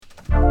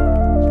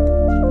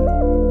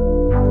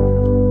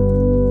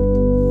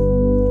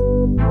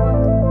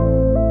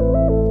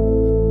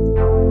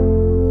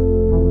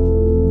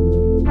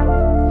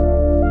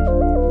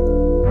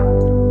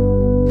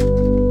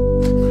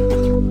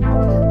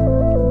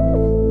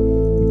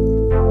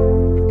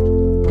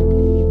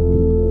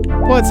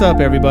What's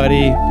up,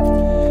 everybody?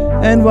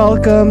 And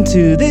welcome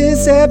to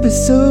this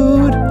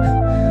episode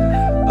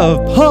of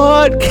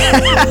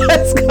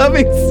Podcast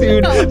Coming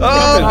Soon. Oh,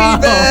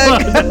 feedback!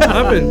 What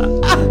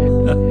happened?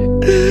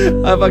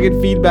 I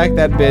fucking feedback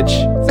that bitch.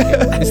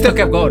 It still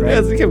kept going, right?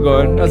 Yes, it kept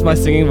going. That's my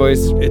singing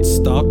voice. It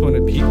stopped when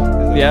it peaked?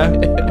 Yeah.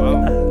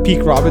 Wow.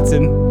 Peak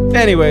Robinson.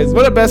 Anyways,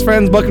 what up, best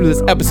friends? Welcome to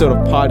this episode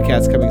of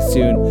Podcast Coming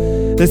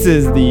Soon. This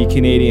is the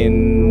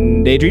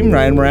Canadian Daydream,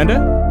 Ryan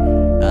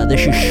Miranda.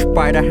 This is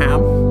Spider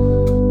Ham.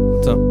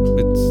 What's up?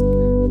 It's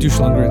Douche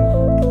Lundgren.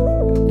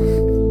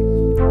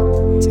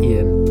 It's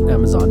Ian.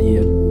 Amazon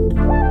Ian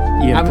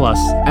Plus.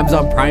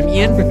 Amazon Prime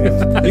Ian.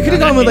 You could have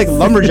gone with like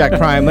Lumberjack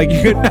Prime. Like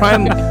you could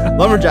Prime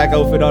Lumberjack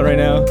outfit on right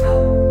now.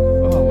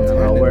 Oh, what's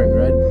We're all wearing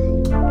red.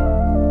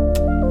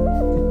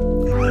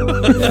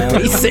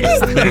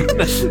 Racist.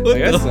 I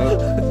guess so.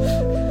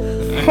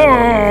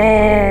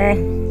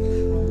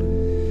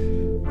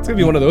 It's gonna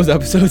be one of those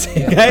episodes,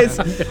 hey guys.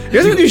 You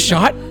guys wanna do a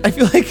shot? I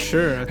feel like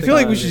Sure. I feel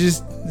like we should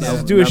just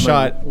do a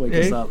shot. Wake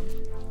Okay? us up.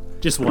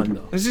 Just one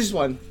though. There's just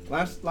one.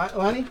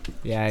 Lanny?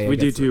 Yeah, We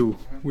do too.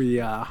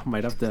 We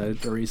might have to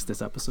erase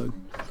this episode.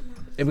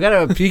 And we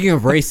got speaking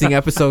of racing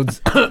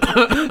episodes.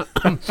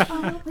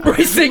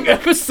 Racing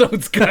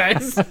episodes,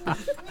 guys.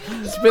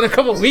 It's been a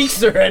couple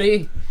weeks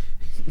already.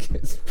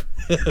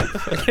 You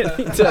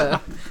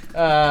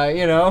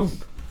know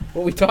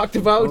what we talked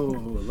about. Oh,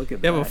 look at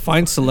You have a that.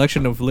 fine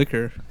selection of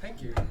liquor.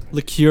 Thank you.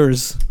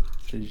 Liqueurs.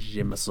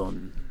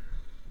 Jameson.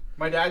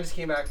 My dad just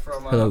came back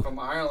from Hello.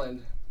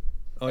 Ireland.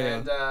 Oh,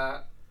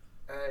 yeah.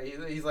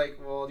 And he's like,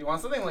 well, do you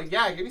want something? I'm like,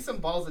 yeah, give me some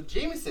bottles of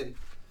Jameson.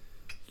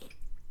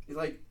 He's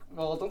like,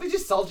 well, don't they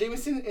just sell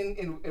Jameson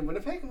in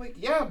Winnipeg? I'm like,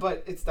 yeah,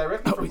 but it's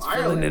directly from He's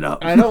Ireland. filling it up.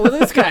 I know, look at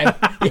this guy.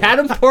 He had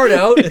them poured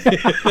out.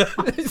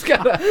 He's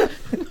got a.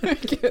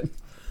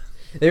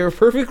 They were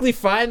perfectly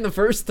fine the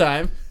first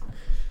time.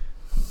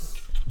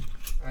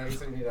 I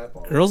guess I need that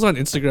bottle. Girls on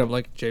Instagram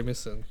like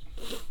Jameson.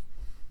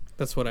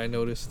 That's what I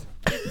noticed.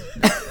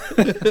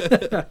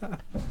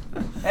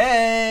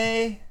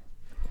 Hey.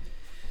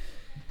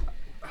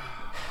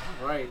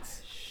 All right.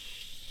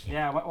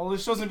 Yeah. Well,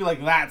 this show's gonna be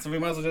like that, so we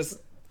might as well just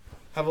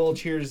have a little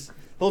cheers.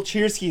 Little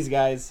cheers, keys,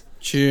 guys.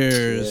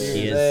 Cheers.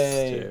 Cheers.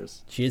 Hey.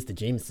 Cheers. Cheers to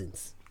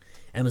Jameson's.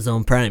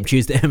 Amazon Prime.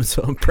 Cheers to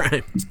Amazon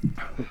Prime.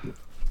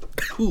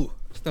 Ooh,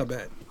 it's not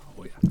bad.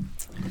 Oh yeah.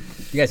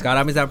 You guys got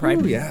Amazon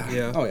Prime? Yeah.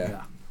 Yeah. Oh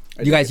yeah.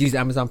 You guys use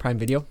Amazon Prime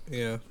Video?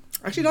 Yeah.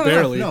 Actually, not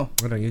Barely. enough.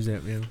 I don't use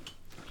it, man.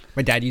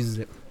 My dad uses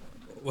it.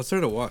 What's there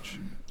to watch?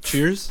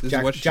 Cheers? Did you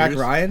No. watch Jack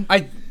Cheers? Ryan.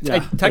 I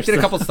Yeah. typed in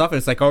a couple stuff and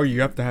it's like, oh, you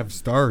have to have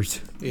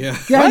stars. Yeah.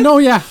 Yeah. No.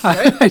 Yeah.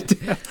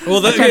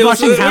 Well, I tried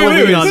watching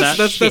Halloween on that.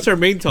 That's our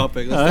main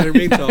topic. That's our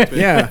main topic.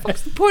 Yeah.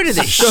 What's the point of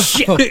this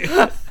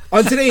shit?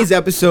 On today's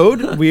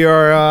episode, we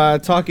are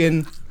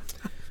talking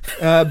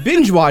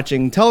binge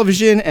watching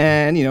television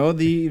and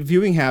the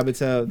viewing habits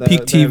that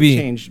Peak that have TV.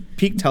 changed.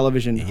 Peak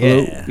television. Yeah.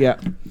 Hello. Yeah.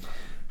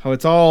 How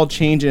it's all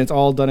changing. It's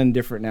all done in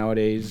different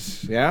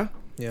nowadays. Yeah.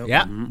 Yep.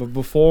 Yeah. But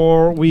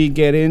before we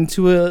get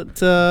into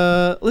it,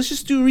 let's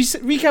just do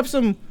recap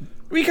some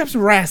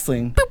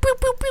wrestling.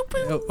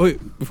 Oh,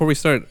 wait, before we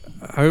start,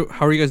 how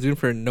are you guys doing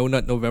for No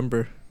Nut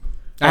November?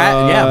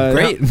 Yeah,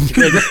 great.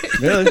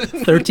 Really?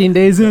 13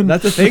 days in.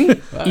 That's a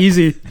thing?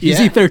 Easy.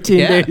 Easy. 13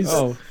 Yeah. days.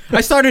 Oh.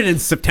 I started in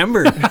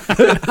September.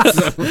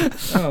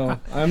 Oh.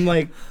 I'm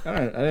like, I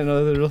didn't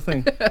know that was a real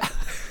thing.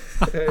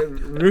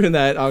 Ruined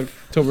that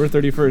October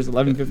 31st,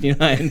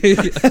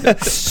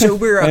 11:59.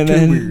 Sober And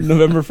then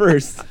November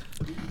 1st.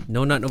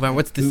 No, not November.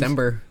 What's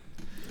December?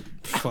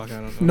 Fuck,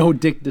 I don't know. No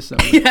dick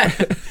December. Yeah.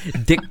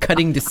 Dick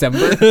cutting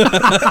December.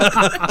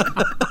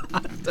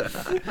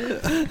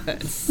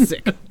 That's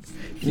sick.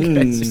 You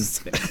guys are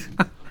sick.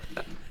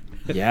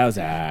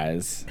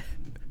 Yowzers.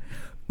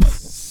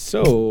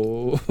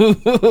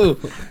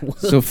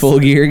 So Full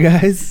Gear,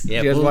 guys.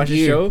 Yeah, you guys Full watch the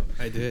Gear. show?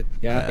 I did.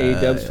 Yeah,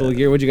 A-Dubs Full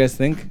Gear. What'd you guys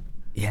think?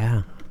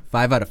 Yeah.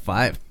 5 out of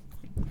 5.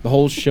 The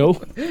whole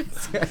show?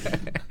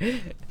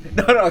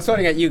 No, I was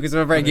pointing at you because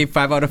remember I gave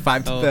 5 out of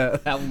 5 to Oh.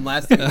 the album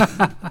last week.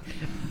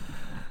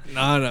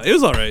 No, it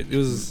was all right. It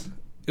was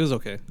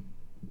okay.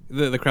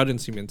 The crowd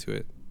didn't seem into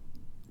it,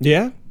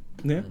 Yeah.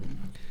 Yeah.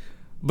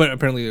 but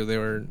apparently they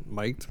were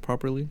mic'd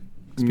properly.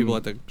 'Cause people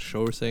at the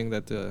show were saying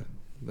that they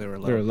were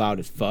loud. They're loud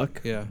as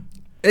fuck. Yeah,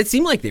 It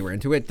seemed like they were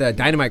into it. The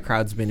Dynamite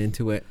crowd's been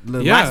into it. Yeah.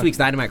 Last week's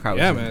Dynamite crowd was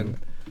yeah, into man. it.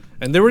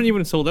 And they weren't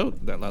even sold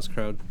out, that last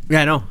crowd.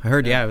 Yeah, I know. I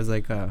heard, yeah. It was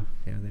like, yeah,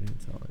 they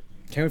didn't sell it.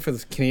 Can't wait for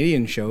the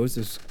Canadian shows.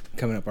 There's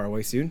coming up our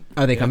way soon.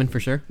 Are they coming for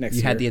sure? Next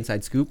you had year. the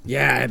inside scoop?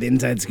 Yeah, the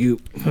inside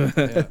scoop.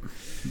 Yeah.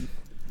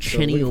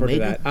 Chenny looking forward to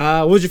Omega? that.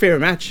 What was your favorite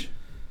match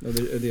of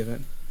the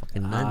event?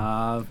 Fucking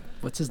none.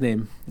 What's his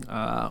name?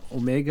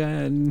 Omega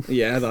and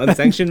Yeah, the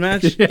unsanctioned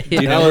match. Yeah.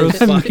 Dude, that was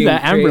fucking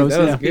The Ambrose,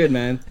 crazy. That was yeah. good,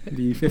 man.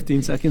 the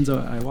 15 seconds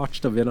I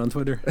watched of it on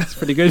Twitter. It's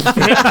pretty good.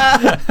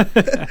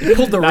 You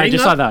pulled the No, I ring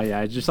just up? saw that. Yeah,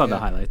 I just saw the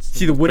highlights.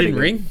 See the wooden Pretty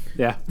good. ring?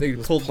 Yeah. They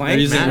pulled plank They're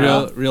using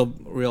mat. real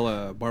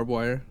barbed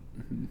wire.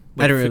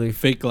 I don't really-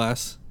 fake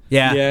glass.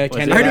 Yeah. Yeah, Was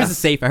Canada. I heard it Yeah. was a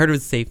safe. I heard it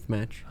was a safe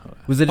match.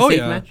 Was it a Oh safe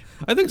yeah, match?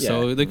 I think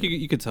so. Yeah. Like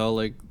you could tell,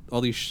 like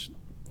all these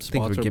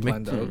spots were are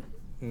planned gimmicked. out.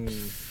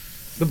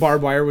 Mm. The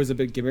barbed wire was a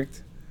bit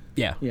gimmicked.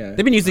 Yeah. Yeah.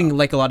 They've been using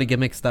like a lot of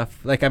gimmick stuff.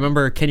 Like I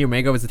remember Kenny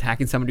Omega was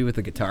attacking somebody with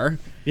a guitar.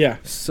 Yeah.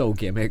 So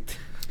gimmicked.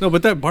 No,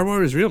 but that barbed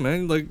wire is real,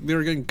 man. Like they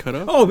were getting cut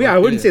up. Oh yeah, I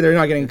wouldn't say they're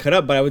not getting cut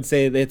up, but I would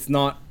say that it's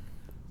not.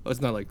 Oh, it's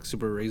not like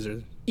super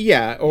razor.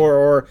 Yeah,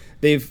 or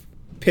they've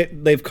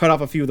cut off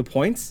a few of the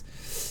points,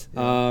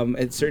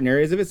 at certain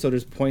areas of it. So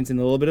there's points in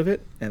a little bit of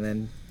it, and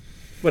then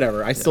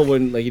whatever. I still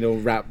wouldn't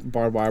wrap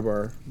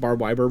Barbara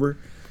Weiber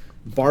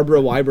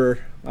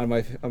on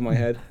my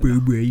head.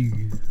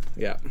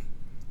 Yeah,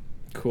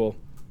 cool.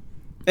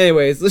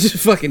 Anyways, let's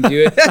just fucking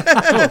do it.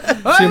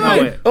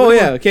 Oh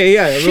yeah, okay,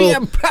 yeah.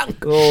 CM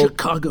Punk.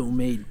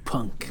 Chicago-made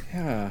punk.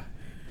 Yeah,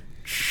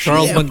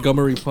 Charles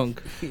Montgomery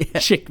Punk.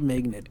 Chick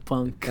magnet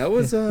punk. that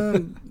was.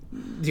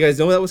 Do you guys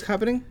know that was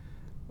happening?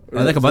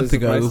 Or Like a was month it a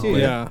surprise ago. to you?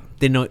 Yeah.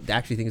 Didn't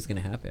actually think it's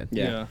gonna happen.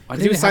 Yeah. Why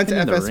He was didn't signed to it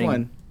happen in the FS1.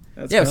 ring?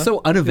 That's Yeah, it was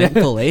so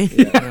uneventful,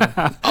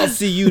 eh? I'll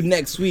see you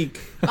next week.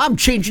 I'm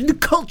changing the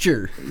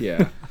culture.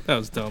 Yeah. That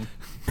was dumb.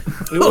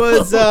 It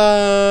was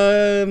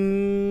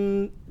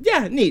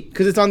neat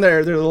because it's on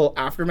their little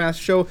aftermath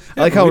show.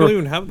 I like we how don't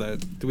even have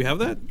that. Do we have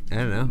that? I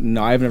don't know.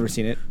 no, I've never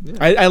seen it.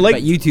 I like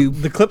But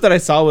YouTube. the clip that I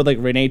saw with like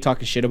Renee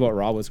talking shit about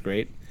Raw was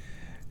great.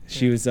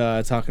 She was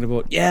talking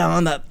about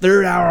on that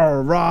third hour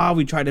of Raw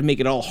we tried to make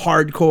it all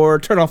hardcore,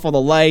 turn off all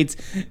the lights.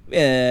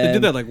 They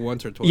did that like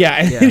once or twice. Yeah,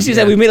 and Yeah, she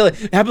said we made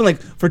it happen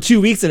like for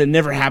 2 weeks and it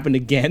never happened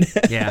again.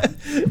 Yeah.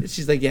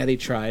 She's like, yeah, they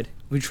tried.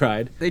 We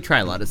tried. They try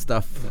a lot of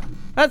stuff.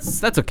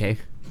 That's okay.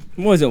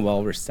 It wasn't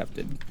well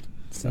received.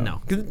 So.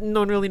 No, because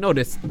no one really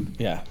noticed.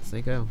 Yeah. It's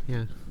like, oh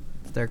yeah,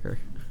 it's darker.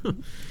 It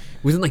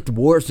wasn't like the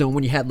Warzone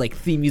when you had like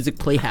theme music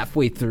play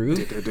halfway through.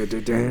 You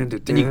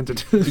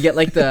get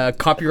like the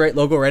copyright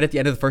logo right at the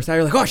end of the first hour.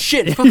 You're like, oh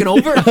shit, it's fucking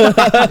over. No,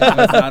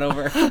 it's not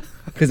over.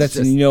 Because that's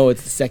just-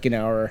 it's the second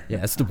hour.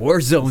 Yeah, it's the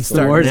Warzone The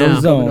starting Warzone now.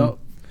 zone.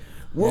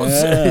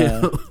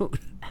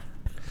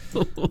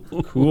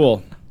 Warzone.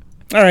 Cool.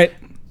 All right.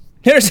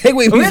 Here's our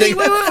segue music.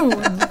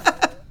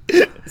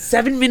 Wait.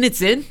 7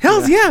 minutes in.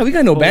 Hells yeah, we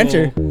got no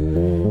banter.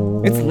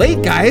 It's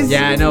late, guys.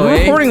 Yeah, I know, We're eh?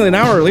 recording an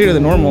hour later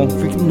than normal.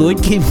 Freaking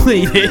Lloyd came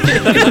late.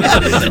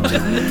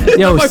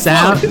 Yo, my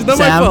Sam, fault. It's not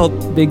my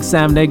fault. Big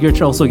Sam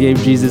Negrich also gave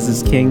Jesus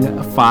is King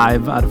a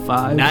 5 out of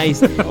 5. Nice.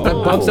 That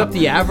bumps up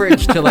the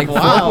average to like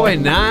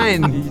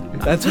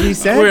 4.9. That's what he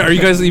said. Wait, are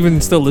you guys even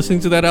still listening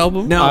to that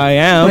album? No. I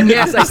am.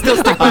 Yes, I still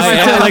stick with I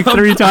myself. am. Like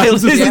 3 I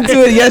times. listened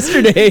to it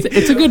yesterday.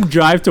 It's a good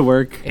drive to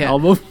work Yeah.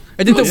 album.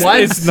 I did the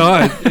once. It's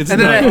not. It's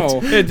And then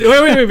not.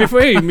 Wait.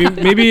 Before,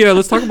 maybe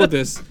let's talk about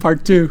this.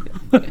 Part 2.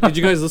 Did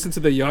you guys listen to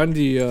the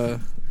Yandi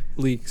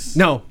leaks?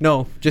 No.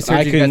 Just heard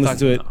I you couldn't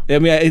guys listen to talk. it. I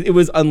mean, it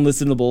was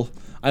unlistenable.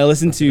 I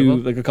listened to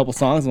Unlistenable? like a couple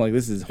songs. I'm like,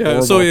 this is Yeah,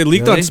 horrible. so it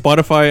leaked Really? on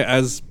Spotify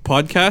as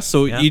podcast.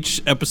 So Yeah.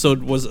 each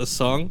episode was a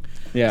song.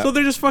 Yeah. So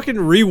they just fucking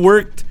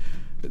reworked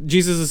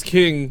Jesus is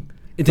King.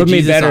 Into But made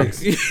Jesus better. songs.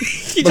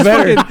 He But just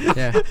better. fucking-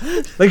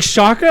 Yeah. Like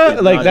Shaka,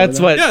 like that's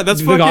what. yeah, that's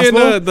the fucking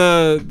gospel?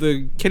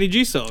 the Kenny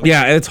G song.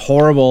 Yeah, it's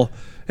horrible.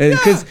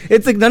 Because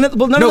it's like none of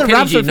No the Kenny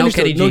raps G, are no finished.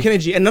 Kenny No G. Kenny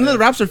G, and none of the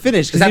raps are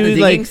finished. Is that he the was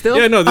digging like, still?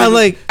 Yeah, no, I they're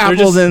like they're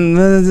apples just, and.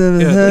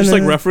 yeah, they're just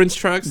like reference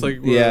tracks, like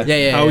Yeah.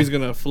 Yeah, how yeah. he's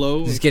gonna flow.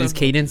 and Just get his stuff.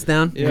 cadence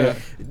down. Yeah.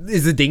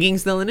 Is the dinging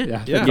still in it?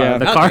 Yeah. Yeah. Yeah.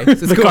 The Okay, car. so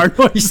it's The cool. car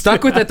noise. You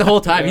stuck with it the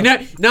whole time. You know,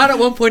 not at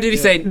one point did he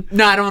say,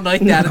 "No, I don't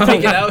like that. I'll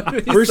take it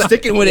out." We're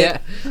sticking with it. Yeah.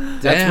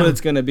 That's Damn. what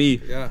it's gonna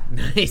be. Yeah.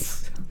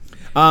 Nice.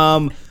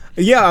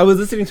 Yeah, I was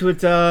listening to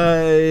it.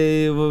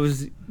 What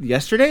was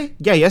yesterday?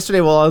 Yeah, yesterday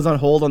while I was on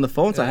hold on the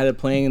phone, so I had it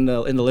playing in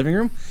the living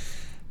room,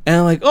 and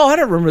I'm like, oh, I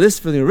don't remember this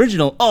from the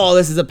original. Oh,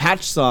 this is a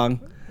Patch song.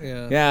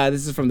 Yeah. Yeah,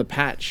 this is from the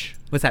Patch.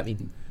 What's that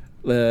mean?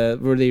 Where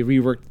they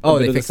reworked. Oh, a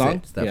bit they of the fixed song.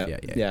 it, stuff, yeah.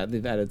 yeah.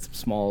 They've added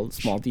some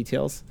small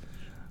details.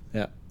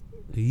 Yeah,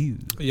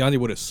 Yandi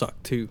would have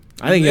sucked too.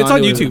 I think it's on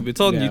Yandi would've- YouTube. It's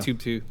on yeah. YouTube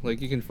too.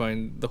 Like you can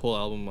find the whole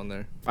album on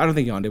there. I don't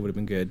think Yonde would have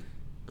been good,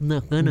 I'm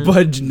not gonna.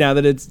 but now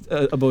that it's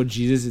about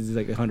Jesus, it's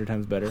like 100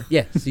 times better.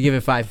 Yeah, so you give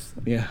it 5.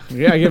 Yeah,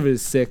 I give it a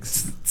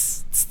 6.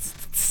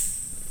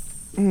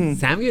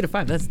 Sam gave it a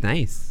 5. That's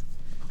nice.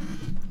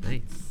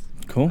 Nice.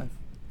 Cool.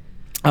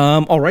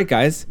 All right,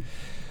 guys.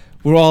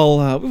 We've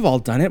all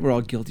done it. We're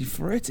all guilty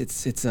for it.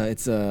 It's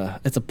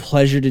a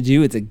pleasure to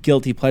do. It's a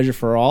guilty pleasure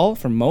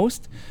for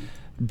most.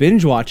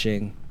 Binge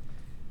watching.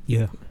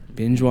 Yeah.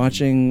 Binge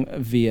watching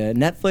via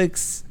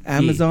Netflix,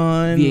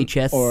 Amazon,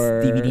 VHS,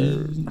 or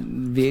DVD.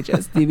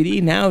 VHS,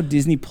 DVD. Now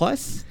Disney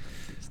Plus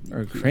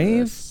or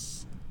Crave.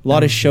 A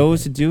lot of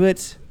shows to do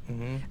it.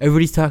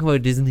 Everybody's talking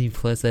about Disney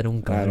Plus. I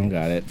don't got I it. don't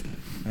got it.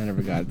 I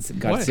never got to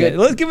What? see it.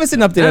 Let's give us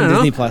an update I on don't know.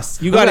 Disney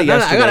Plus. You got it No,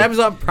 yesterday. I got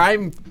Amazon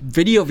Prime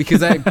Video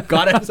because I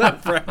got Amazon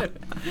Prime.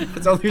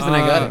 That's the only reason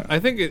I got it. I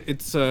think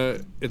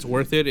it's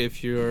worth it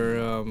if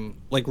you're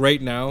like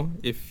right now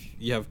if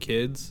you have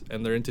kids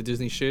and they're into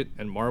Disney shit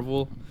and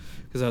Marvel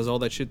because it has all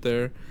that shit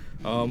there.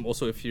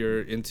 Also, if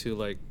you're into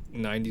like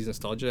 90s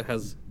nostalgia, it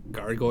has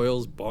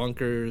Gargoyles,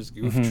 Bonkers,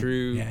 Goof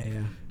Troop,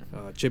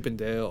 Chip and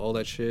Dale, all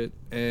that shit,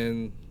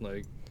 and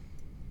like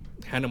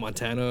Hannah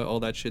Montana,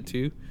 all that shit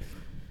too.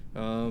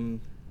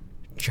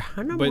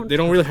 but they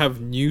don't really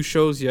have new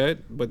shows yet.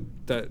 But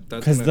that's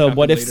Because gonna the happen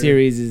What If later.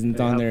 series isn't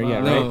on there yet,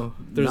 right? No,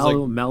 there's like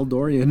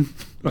Maldorian.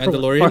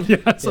 Mandalorian.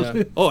 Yeah, so-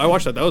 Yeah. Oh, I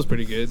watched that. That was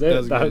pretty good. That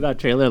was good. That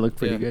trailer looked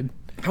pretty Yeah. good.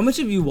 How much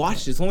have you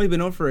watched? It's only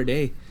been out for a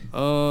day.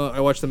 I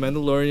watched the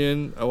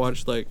Mandalorian. I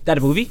watched like That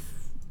a movie?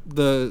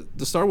 the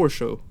Star Wars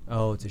show.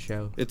 Oh, it's a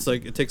show. It's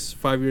like it takes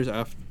 5 years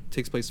after.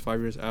 Takes place 5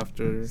 years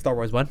after Star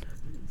Wars 1?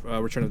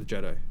 Return of the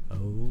Jedi.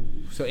 Oh.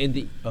 So in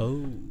the...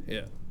 Oh.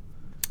 Yeah.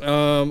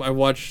 I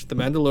watched The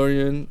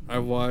Mandalorian. I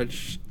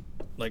watched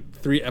like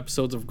 3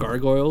 episodes of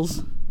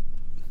Gargoyles.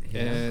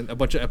 And a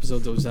bunch of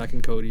episodes of Zack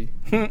and Cody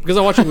because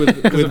I watch it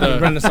with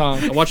Brenda Song.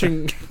 I'm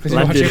watching. Because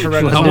you're watching it for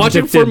Brenda I'm Song.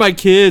 watching for my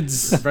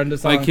kids. Brenda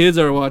My Song. kids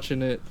are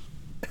watching it.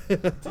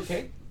 It's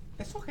okay.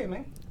 It's okay,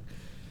 man.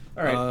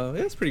 All right.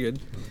 Yeah, it's pretty good.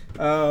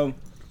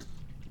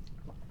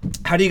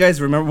 How do you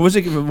guys remember? What was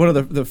like one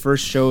of the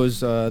first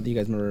shows that you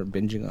guys remember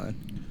binging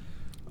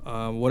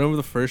on? One of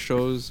the first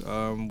shows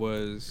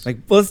was Like,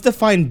 let's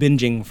define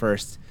binging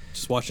first.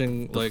 just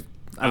watching like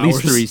At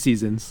least hours. 3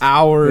 seasons.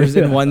 Hours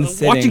in one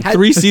sitting. Watching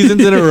 3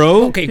 seasons in a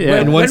row. Okay, Yeah.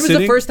 when In one was the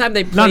sitting? first time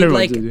they Not played everyone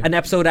like did it. an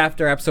episode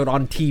after episode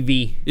on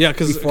TV? Yeah,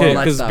 because Before all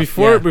that stuff,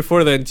 before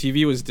yeah. then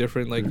TV was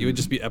different. Like it would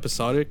just be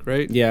episodic,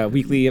 right? Yeah,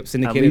 weekly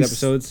syndicated least-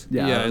 episodes.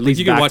 Yeah, Yeah, at like least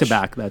you can back watch- to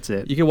back. That's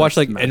it. You can watch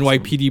That's like maximum.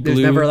 NYPD There's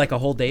Blue. never like a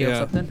whole day or Yeah.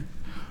 something?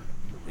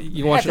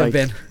 You can watch Had to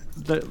like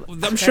have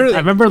been. I'm sure I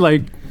remember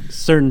like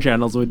certain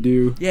channels would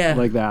do Yeah.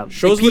 like that.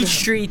 shows Like would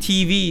Peachtree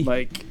TV.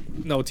 Like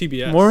no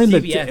TBS. more in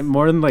CBS.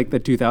 more in like the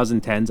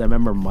 2010s. I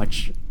remember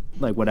much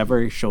like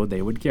whatever show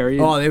they would carry.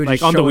 Oh, they would like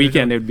just on the show it or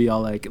weekend. It would be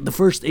all like the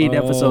first 8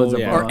 episodes of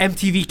yeah. Or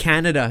MTV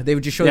Canada. They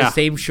would just show Yeah. the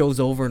same shows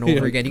over and over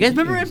Yeah. again. You guys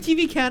remember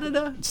MTV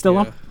Canada? still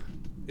Yeah. up.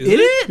 Is Did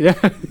it?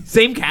 Yeah.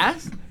 Same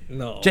cast?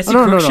 No. Jesse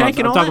Oh, no, Cruikshank and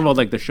I'm all talking that? about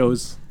like the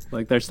shows.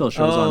 Like there's still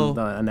shows Oh.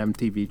 on an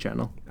MTV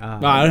channel. No,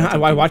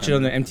 I watch it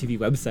on the MTV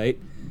website.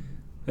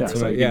 Yeah, That's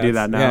so what- you can do it's-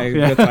 that now.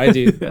 Yeah, that's what I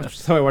do. Yeah.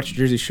 That's how I watch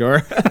Jersey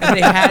Shore. And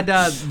they had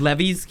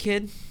Levy's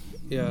kid.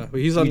 Yeah, but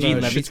he's on Eugene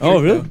the Levy's Schitt's Oh,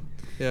 Creek really? now.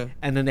 Yeah,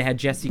 And then they had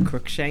Jesse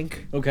Cruikshank.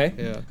 Okay.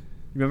 yeah.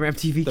 Remember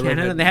MTV The Canada?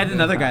 redhead. And they had Yeah.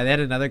 another guy. They had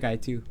another guy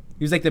too.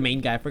 He was like the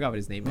main guy. I forgot what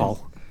his name Paul.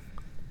 is.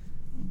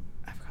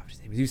 I forgot what his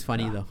name is. He was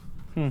funny though.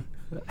 Hmm.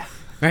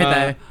 Right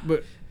there.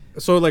 But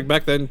so like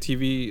back then,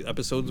 TV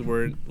episodes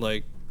weren't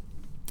like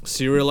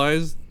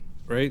serialized,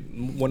 right?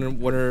 One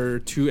or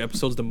 2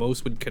 episodes the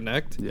most would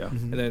connect. Yeah.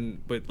 And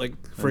then, but like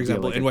for And be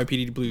example, like a-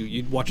 NYPD Blue,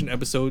 you'd watch an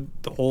episode,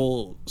 the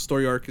whole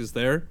story arc is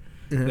there,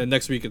 and then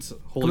next week it's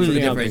wholly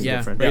Completely different.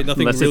 different, Right?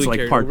 Nothing Unless really it's like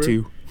carried part over.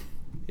 2.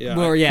 Yeah.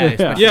 Well, yeah.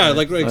 especially- Yeah,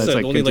 like I It's said,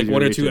 like only like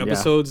 1 or 2 continuation, yeah.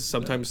 episodes,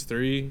 sometimes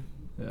 3,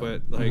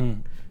 but like you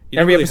don't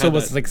Every really episode have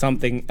was that. like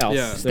something else.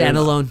 Yeah. There's-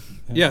 Standalone.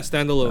 Yeah,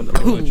 standalone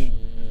pretty much.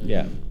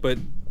 Yeah. But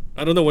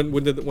I don't know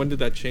when did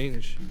that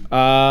change.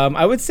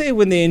 I would say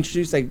when they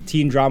introduced like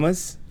teen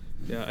dramas.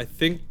 Yeah, I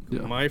think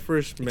Yeah. my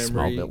first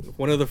memory, Smallville.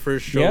 one of the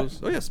first Yeah. shows.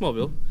 Oh yeah,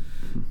 Smallville.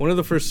 One of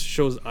the first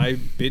shows I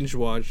binge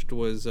watched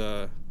was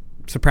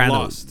Sopranos.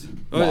 Lost.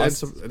 Oh,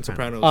 Lost. and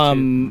Sopranos.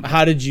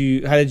 How did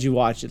you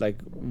watch it? Like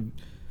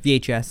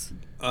VHS. too.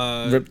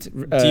 ripped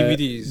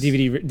DVDs.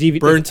 DVD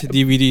Burnt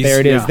DVDs. There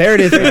it is. Yeah. There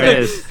it is. There it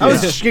is. I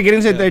was just getting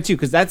into it Yeah. there too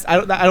because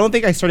I don't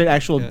think I started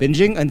actual Yeah.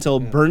 binging until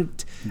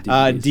burnt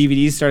DVDs.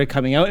 DVDs started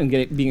coming out and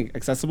being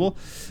accessible.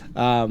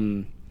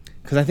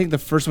 Because I think the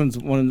first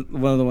one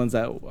of the ones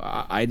that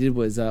I did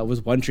was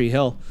One Tree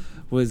Hill,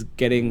 was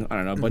getting I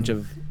don't know a bunch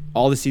of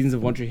all the seasons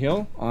of One Tree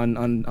Hill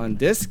on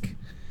disc,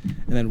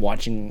 and then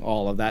watching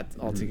all of that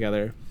all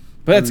together.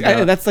 But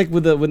that's like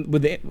with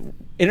the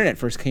internet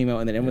first came out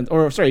and then everyone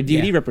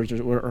DVD Yeah. rippers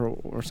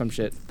or some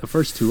shit. The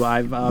first 2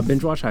 I've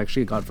binge watched I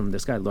actually got from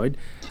this guy Lloyd.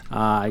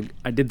 I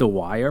did The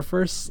Wire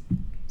first,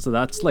 so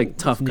that's like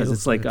tough because new.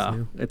 it's like That's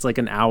new. it's like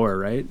an hour,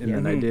 right? And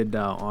then I Mhm. did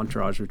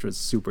Entourage, which was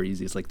super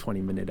easy. It's like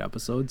 20-minute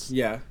episodes.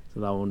 Yeah. So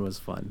that one was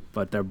fun,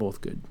 but they're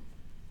both good,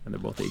 and they're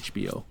both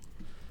HBO.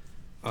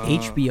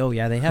 HBO,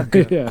 yeah, they have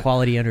good Yeah.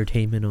 quality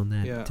entertainment on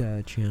that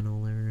Yeah.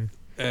 channel there.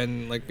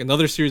 And like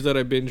another series that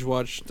I binge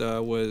watched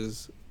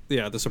was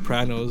The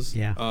Sopranos.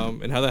 Yeah.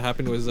 And how that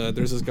happened was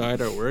there's this guy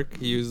at our work.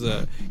 He's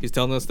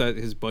telling us that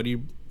his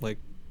buddy like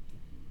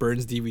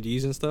burns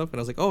DVDs and stuff, and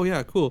I was like, oh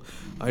yeah, cool.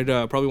 I'd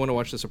probably want to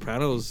watch The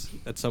Sopranos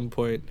at some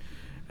point.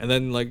 And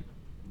then like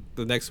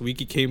the next week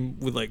he came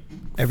with like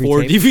Every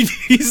 4 tape?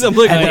 DVDs. I'm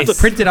like, And what they the-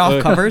 printed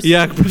off covers?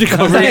 Yeah, printed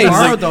covers. Hey, He's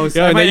borrowed like, those.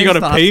 Yeah, I and might then you gotta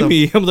install pay some.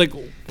 me. I'm like,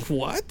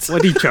 what?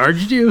 What, he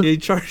charged you? He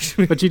charged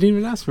me. But you didn't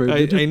even ask for it.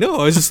 did you? I know.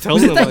 I was just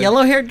telling Was him it that like,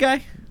 yellow-haired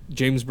guy?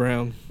 James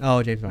Brown.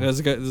 Oh, James Bond. There's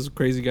a guy. There's a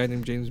crazy guy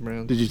named James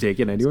Brown. Did you take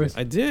it anyways?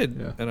 I did,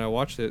 Yeah. and I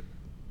watched it.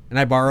 And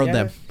I borrowed Yeah.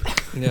 them.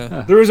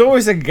 Yeah. There was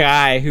always a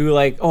guy who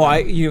like,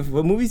 what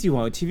movies you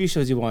want, TV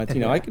shows you want,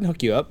 I can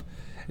hook you up,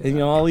 and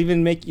I'll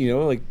even make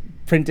like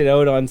print it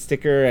out on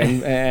sticker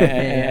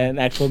and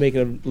actually make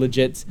a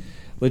legit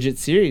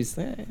series.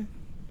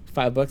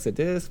 $5 a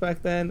disc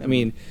back then. I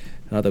mean,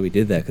 not that we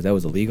did that because that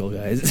was illegal,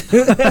 guys.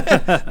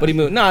 But he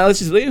moved. No, let's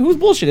just who's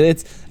bullshit.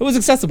 It was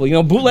accessible.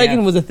 Bootlegging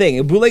Yeah. was a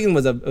thing. Bootlegging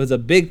was a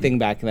big thing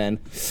back then.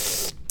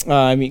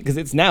 I mean, because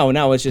it's now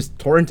it's just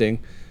torrenting,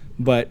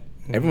 but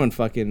everyone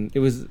fucking, it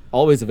was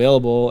always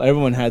available.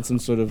 Everyone had some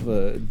sort of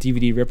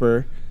DVD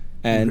ripper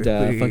and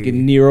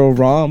fucking Nero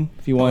ROM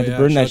if you wanted to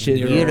burn that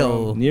shit.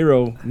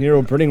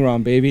 Nero burning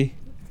ROM, baby.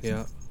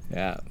 Yeah.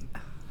 Yeah,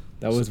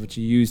 that was what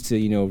you used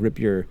to, rip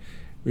your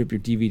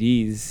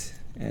DVDs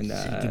and so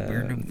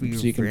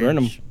you can burn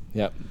them.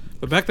 Yep.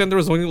 But back then there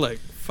was only like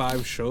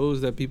 5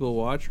 shows that people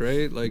watch,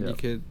 right? Like you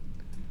could,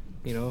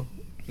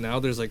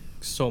 now there's like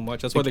so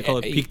much. That's why they call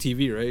it peak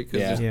TV, right?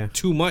 Because there's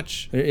too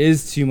much. There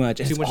is too much.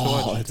 Too much to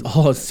watch. It's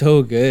all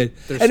so good.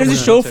 And there's a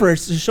show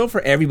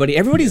for everybody.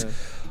 Everybody's.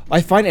 I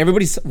find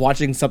everybody's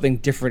watching something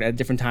different at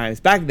different times.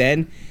 Back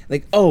then,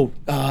 like,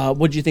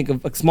 what'd you think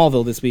of like,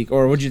 Smallville this week?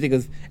 Or what'd you think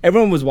of...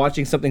 Everyone was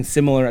watching something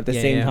similar at the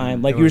same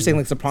time. Like you were saying,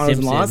 like Sopranos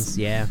and Lost.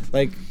 Yeah.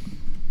 Like,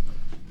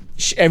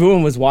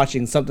 everyone was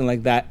watching something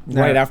like that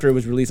right after it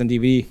was released on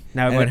DVD.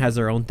 Now everyone has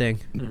their own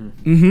thing.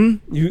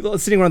 You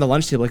sitting around the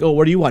lunch table, like,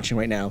 what are you watching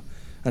right now?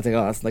 I was like,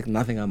 that's like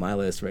nothing on my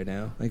list right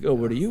now. Like,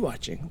 what are you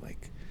watching?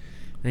 Like,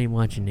 I ain't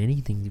watching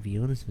anything, to be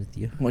honest with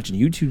you. I'm watching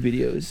YouTube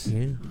videos.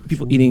 Yeah.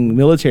 People eating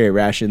military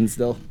rations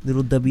still.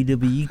 Little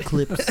WWE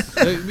clips.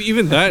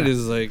 Even that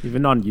is like...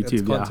 Even on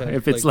YouTube, content,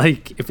 If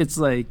it's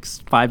like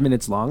 5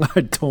 minutes long,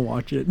 I don't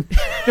watch it.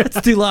 It's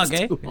too long,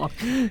 eh? Too long.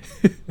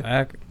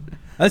 I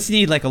just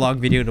need like a long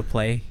video to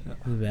play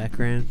in the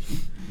background.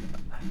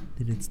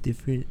 Then it's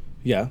different.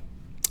 Yeah.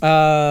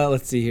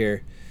 Let's see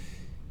here.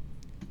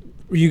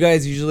 Were you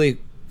guys usually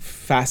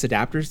fast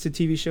adapters to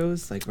TV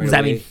shows? Like, right What does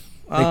that away? mean?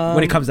 Like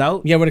when it comes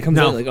out? Yeah, when it comes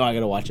No. out, like, I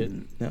gotta watch it.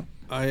 No.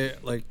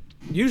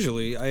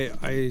 Usually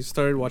I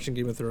started watching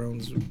Game of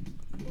Thrones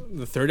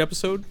the 3rd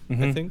episode,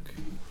 I think.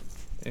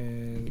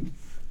 And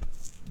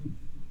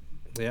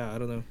yeah, I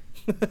don't know.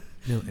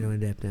 No, I don't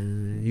adapt.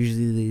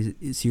 Usually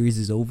the series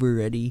is over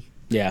already.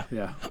 Yeah.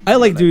 Yeah. I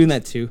like doing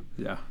that too.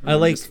 Yeah. I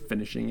like just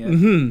finishing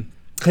it.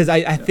 Because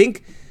I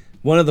think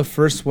one of the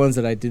first ones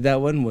that I did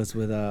that one was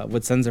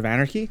with Sons of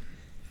Anarchy.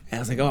 And I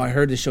was like, I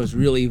heard this show's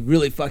really,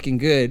 really fucking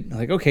good. I'm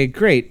like, okay,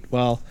 great.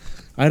 Well,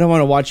 I don't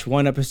want to watch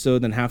one episode,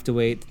 then have to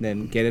wait,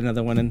 then get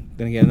another one, and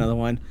then get another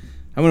one.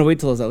 I'm going to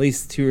wait till there's at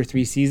least 2 or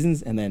 3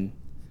 seasons, and then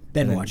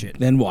watch it.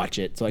 Then watch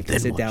it. So I can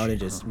Then sit watch down it.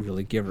 and just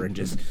really give her and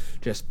just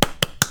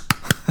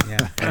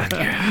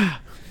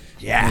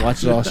Yeah.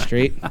 watch it all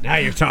straight. Now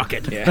you're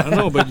talking. I don't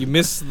know, but you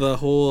miss the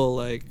whole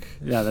like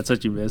That's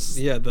what you miss.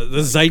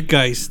 the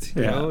zeitgeist.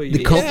 You Yeah. know?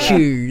 The culture.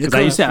 Because I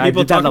used to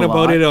People did that talking a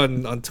about lot. it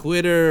on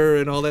Twitter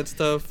and all that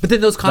stuff. But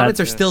then those comments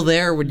That's- are still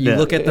there when you Yeah.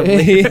 look at them.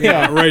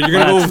 Yeah, right.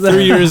 You're gonna go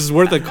 3 years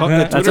worth of Twitter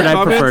That's what I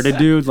comments. prefer to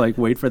do, like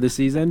wait for the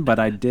season. But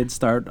I did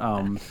start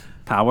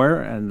Power,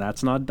 and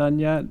that's not done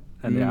yet.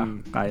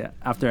 And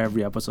after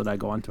every episode, I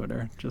go on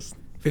Twitter. Just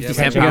 50 Yeah,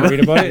 Cent man. Power. Read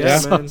about it.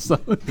 Yeah, Yeah. man. so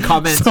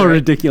Comments. so right?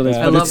 ridiculous,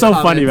 Yeah. but I it's so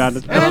love funny,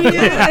 man. comments.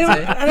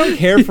 I don't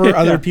care for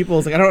other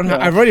people's. Like, I don't.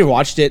 I've already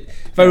watched it.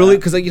 If I really,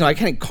 because I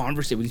can't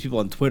conversate with these people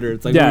on Twitter.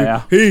 It's like,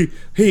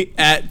 hey,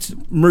 at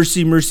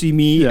mercy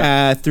me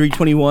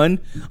 321.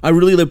 I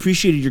really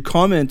appreciated your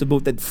comment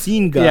about that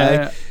scene, guy.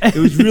 Yeah. It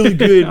was really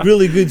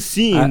good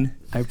scene.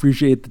 I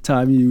appreciate the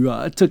time you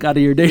took out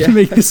of your day to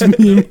make this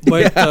meme.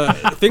 But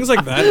things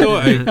like that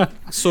though,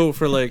 so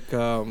for like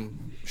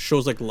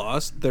shows like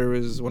Lost,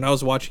 when I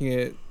was watching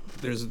it,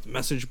 there's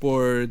message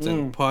boards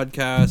and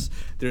podcasts.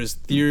 There's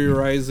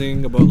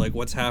theorizing about like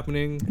what's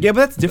happening. Yeah,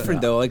 but that's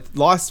different though. Like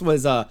Lost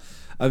was a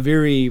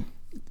very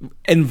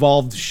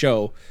involved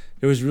show.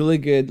 There was really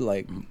good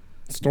like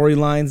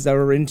storylines that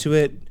were into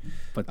it.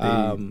 But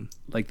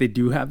they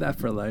do have that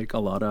for like a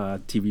lot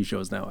of TV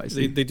shows now. I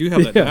see. They do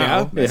have that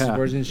now. Message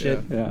boards and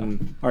shit. Yeah.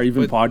 Or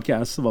even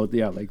podcasts about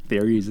like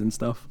theories and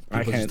stuff.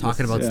 People just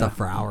talking about stuff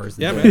for hours.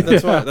 Yeah, man.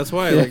 That's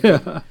why. Like,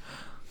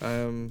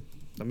 I'm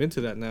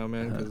into that now,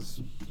 man, because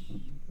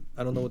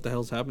I don't know what the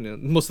hell's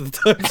happening most of the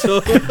time. So,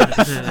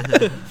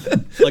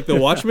 like The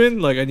Watchmen,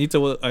 like I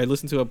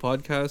listen to a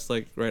podcast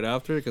like right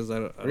after because I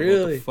don't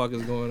know what the fuck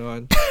is going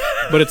on,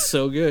 but it's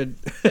so good.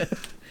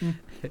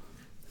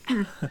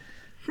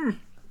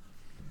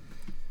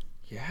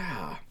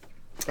 Yeah.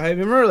 I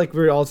remember like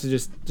we were also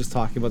just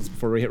talking about this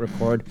before we hit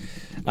record.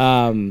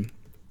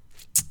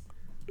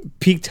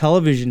 Peak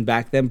television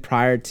back then,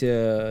 prior to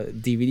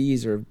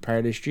DVDs or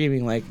prior to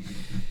streaming, like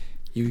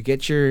you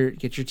get your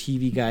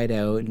TV guide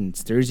out and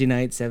it's Thursday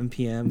night 7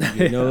 p.m.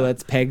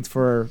 That's pegged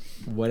for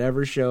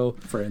whatever show.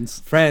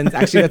 Friends.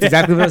 Actually, that's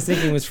exactly what I was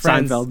thinking was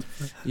Friends. Seinfeld.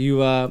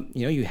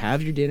 You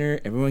have your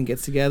dinner, everyone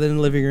gets together in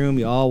the living room,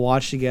 you all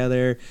watch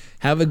together,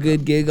 have a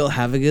good giggle,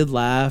 have a good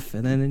laugh,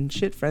 and then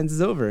Friends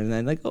is over, and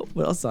then like, oh,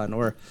 what else on?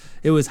 Or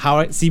it was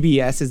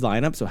CBS's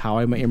lineup, so How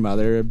I Met Your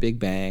Mother, Big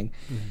Bang,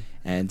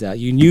 and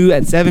you knew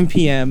at 7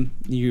 p.m.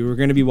 you were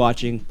going to be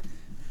watching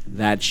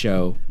that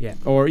show. Yeah.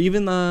 Or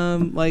even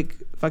like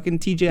fucking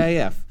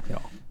TGIF. Yeah.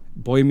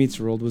 Boy Meets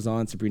World was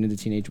on, Sabrina the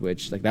Teenage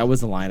Witch. Like that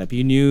was the lineup.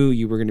 You knew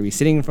you were going to be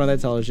sitting in front of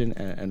that television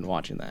and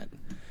watching that.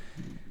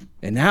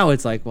 And now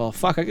it's like, well,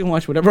 fuck, I can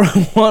watch whatever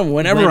I want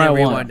whenever I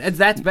want.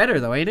 That's better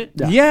though, ain't it?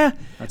 Yeah.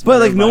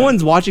 But like no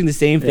one's watching the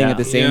same thing at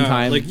the same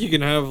time. Like you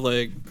can have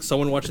like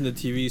someone watching the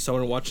TV,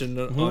 someone watching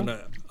on an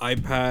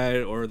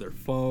iPad or their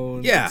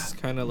phone. Yeah. It's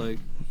kind of like,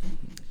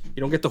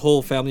 You don't get the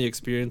whole family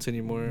experience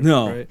anymore.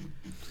 No. Right?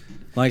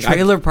 Like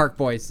Trailer Park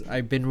Boys.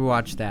 I've been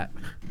rewatched that.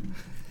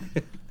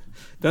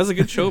 That's a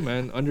good show,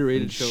 man.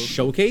 Underrated show.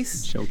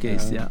 Showcase.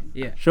 Showcase, yeah.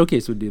 Yeah.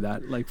 Showcase would do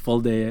that, like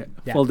full day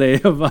Yeah.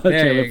 of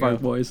Trailer you Park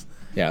go. Boys.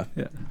 Yeah.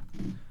 Yeah.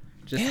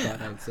 Just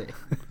that I would say.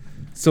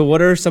 So,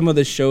 what are some of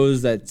the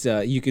shows that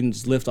you can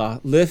just list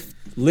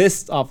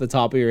off the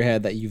top of your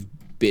head that you've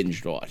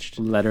binge watched?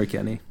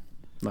 Letterkenny.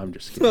 No, I'm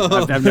just kidding.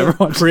 I've never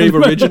watched Crave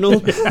it.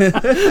 original. Crave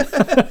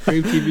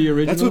TV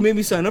original. That's what made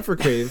me sign up for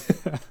Crave.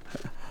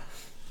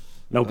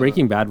 No,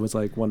 Breaking Bad was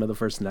like one of the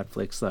first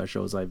Netflix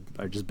shows I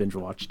just binge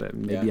watched it.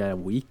 Maybe Yeah. a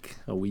week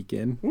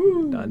in,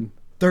 done.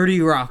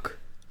 30 Rock.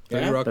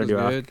 30 Yeah? Rock was 30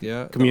 Rock. good.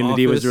 Yeah. The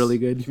Community was Office, really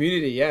good.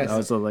 Community, yes. That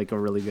was like a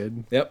really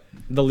good. Yep.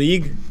 The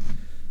League.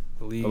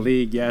 The League. The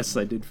League, yes,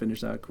 I did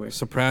finish that quick.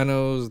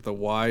 Sopranos, The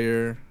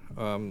Wire.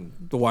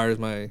 The Wire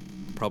is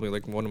probably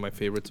like one of my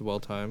favorites of all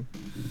time.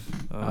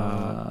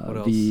 What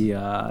else?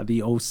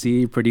 The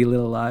OC, Pretty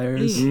Little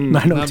Liars,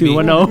 Not me.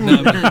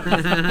 90210. Not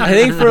me. I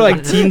think for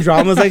like teen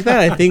dramas like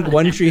that, I think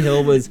One Tree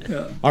Hill was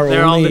our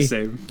They're all only. the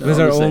same. It was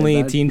They're our all the same.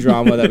 only That- teen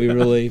drama that we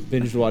really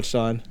binge watched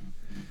on.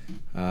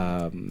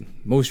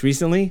 Most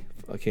recently,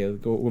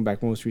 going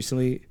back most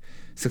recently,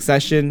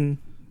 Succession,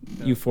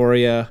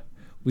 Euphoria.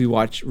 We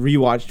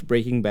rewatched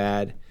Breaking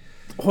Bad.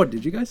 Oh,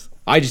 did you guys?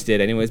 I just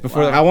did, anyways.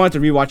 Before Wow. I wanted to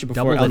rewatch it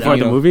before Double the Before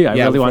the Alfredo. movie? I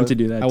really before- wanted to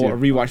do that, I too.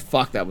 rewatched.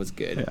 Fuck, that was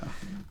good.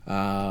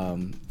 Yeah.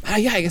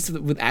 Yeah, I guess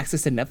with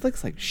access to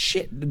Netflix, like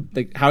shit,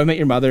 like How I Met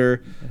Your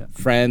Mother,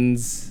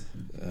 Friends.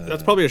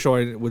 That's probably a show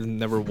I would have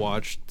never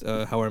watched.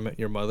 How I Met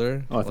Your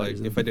Mother. Oh, I thought like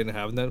you if I didn't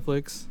have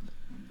Netflix,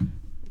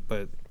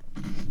 but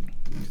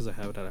because I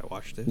have it, I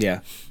watched it.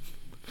 Yeah.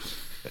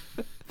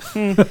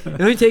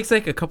 It only takes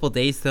like a couple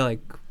days to like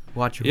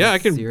watch a Yeah, whole I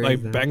can series like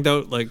and- banged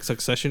out like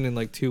Succession in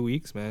like 2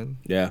 weeks, man.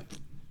 Yeah.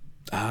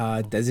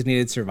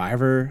 Designated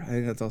Survivor. I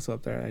think that's also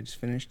up there. I just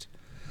finished.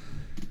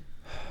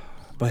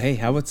 But hey,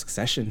 how about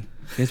Succession?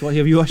 Have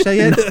you watched that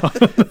yet?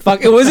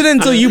 Fuck! It wasn't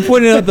until you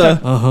pointed out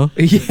the.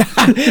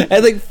 Yeah,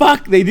 and like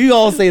fuck, they do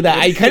all say that.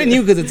 I kind of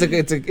knew because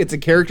it's a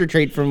character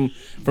trait from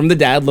the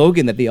dad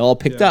Logan that they all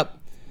picked Yeah. up.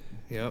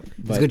 Yep.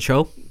 It's a good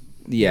show.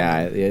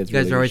 Yeah, it's You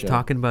guys really are always good show.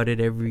 talking about it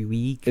every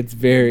week. It's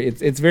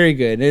very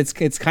good. And it's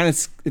kind of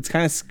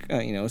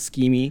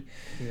schemy,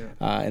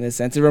 Yeah. in a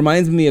sense. It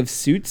reminds me of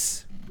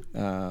Suits.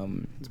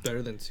 It's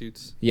better than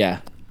Suits. Yeah,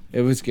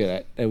 it was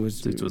good. It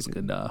was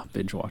good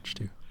binge watch,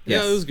 too.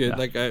 Yeah, it was good. Yeah.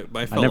 Like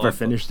I fell never off.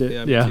 finished it.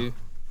 Yeah, me Yeah. too.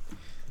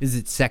 Is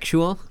it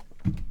sexual?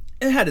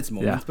 It had its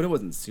moments, Yeah. but it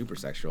wasn't super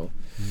sexual.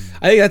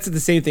 I think that's the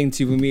same thing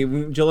too.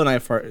 When Jill and I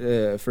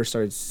first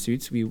started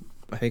Suits,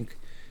 I think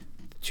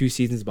 2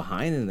 seasons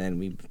behind, and then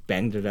we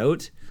banged it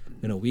out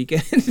in a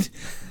weekend.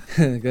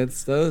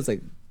 That's that was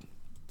like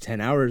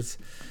 10 hours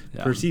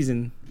Yeah. per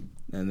season,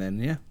 and then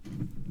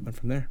went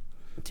from there.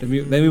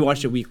 Then we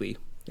watched it weekly.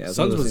 Yeah, it one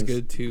Sons of those was things.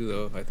 good too,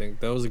 though. I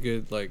think that was a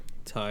good like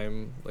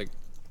time, like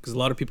because a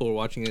lot of people were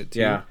watching it too.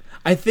 Yeah,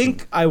 I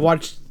think I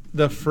watched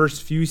the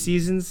first few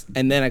seasons,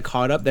 and then I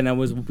caught up. Then I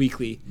was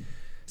weekly,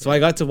 so I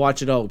got to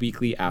watch it all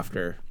weekly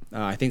after.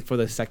 I think for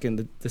the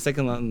second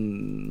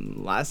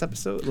last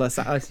episode, last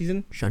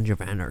season. Sons of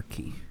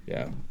Anarchy.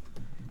 Yeah,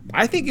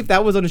 I think if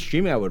that was on a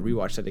streaming, I would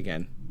rewatch that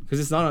again because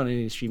it's not on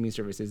any streaming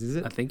services, is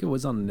I it? think it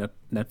was on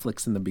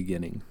Netflix in the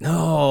beginning.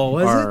 No,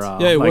 was Or,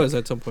 it? Yeah, it like- was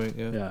at some point.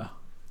 Yeah. Yeah.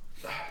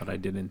 But I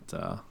didn't.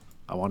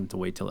 I wanted to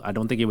wait till. I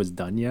don't think it was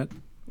done yet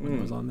when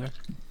it was on there.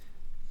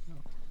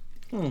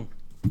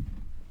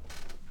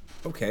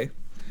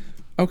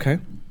 Okay.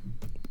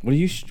 What do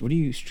you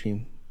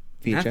stream?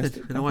 VHS?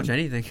 Nothing. I don't watch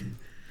anything.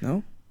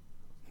 No.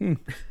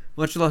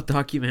 Watch a lot of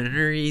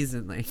documentaries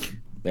and like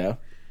Yeah.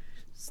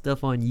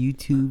 stuff on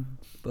YouTube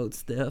about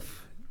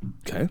stuff.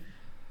 Okay.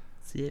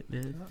 That's it,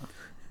 man.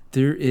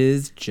 There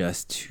is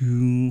just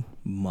too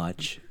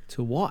much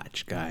to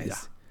watch,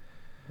 guys.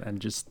 Yeah. And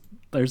just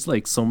there's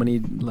like so many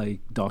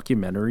like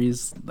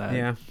documentaries that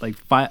Yeah. like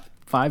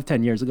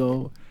 10 years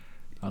ago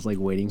I was like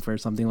waiting for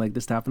something like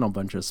this to happen, a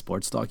bunch of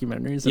sports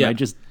documentaries, and Yeah. I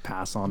just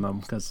pass on them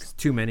because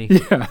Too many.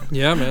 yeah,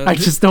 Yeah, man. I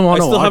just don't want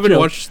to I watch still haven't it.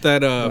 watched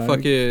that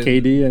fucking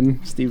KD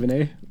and Stephen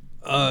A.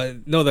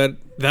 no that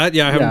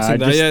yeah I haven't Yeah, seen I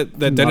that just yet.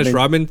 That Dennis nodding.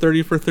 Rodman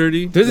 30 for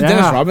 30. There's a Yeah.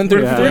 Dennis Rodman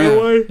 30 for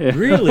 30? Yeah.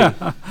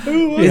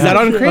 Really? Is that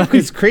on Crave?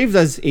 Because Crave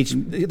does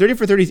 30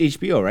 for 30 is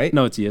HBO, right?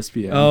 No, it's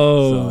ESPN.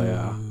 Oh. So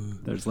yeah,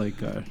 there's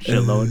like a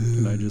shitload,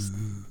 and I just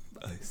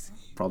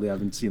probably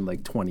haven't seen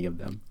like 20 of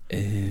them.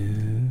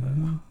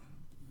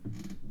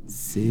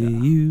 See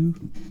you.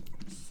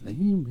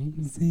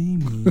 See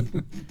me.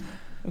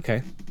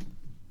 Okay.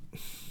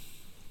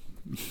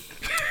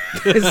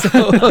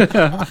 So,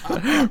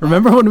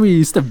 Remember when we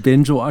used to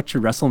binge watch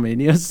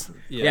WrestleManias?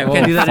 Yeah, we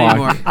can't do that fuck.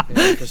 anymore.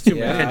 There's too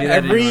yeah, Can't do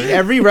that every anymore.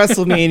 every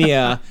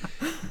WrestleMania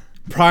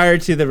prior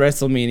to the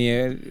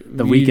WrestleMania,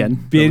 The we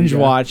weekend. binge The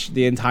weekend. watch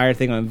the entire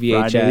thing on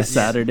VHS. Friday,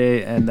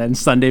 Saturday, and then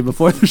Sunday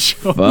before the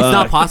show. It's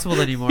not Fuck.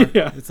 possible anymore.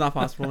 Yeah. It's not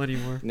possible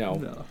anymore.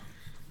 No,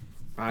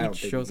 I don't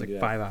Each think show's we can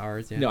like do that. 5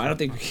 hours. Yeah. No, I don't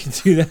think we can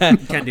do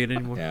that. Can't do it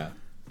anymore. Yeah,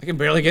 I can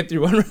barely get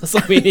through one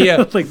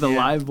WrestleMania. like the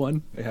live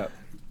one. Yeah.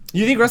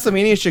 You think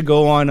WrestleMania should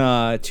go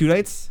on 2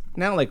 nights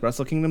now, like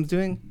Wrestle Kingdom's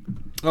doing?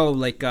 Oh,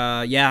 like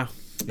yeah.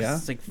 Yeah?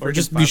 It's like Or freaking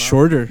just 5 be hours.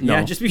 shorter.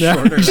 Yeah, just be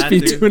shorter. just that, be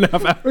dude.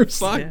 2.5 hours.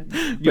 Fuck. Yeah.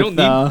 You don't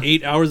With,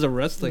 need 8 hours of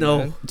wrestling. No.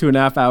 Man.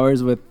 2.5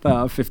 hours with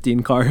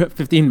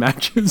 15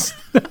 matches.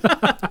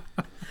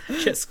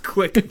 Just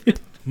quick.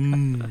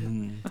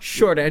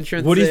 Short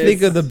entrance. What do you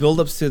think of the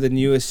build-ups to the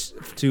newest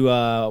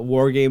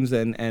War Games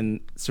and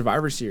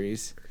Survivor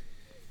Series?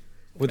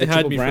 With It had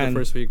triple me for the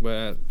first week,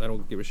 but I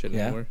don't give a shit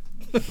Yeah. anymore.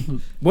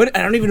 What?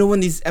 I don't even know when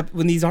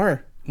these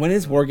are. When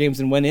is War Games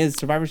and when is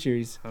Survivor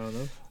Series? I don't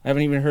know. I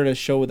haven't even heard a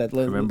show with that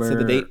Remember said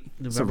the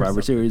date.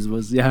 Survivor Series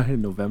was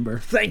in November.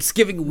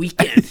 Thanksgiving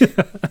weekend.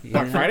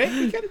 Black Friday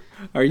weekend?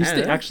 Or used I to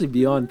don't know. actually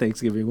be on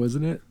Thanksgiving,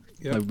 wasn't it?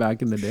 Yep. Like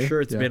back in the day.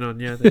 Sure, it's Yeah. been on.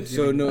 Yeah.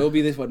 So no, it'll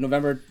be this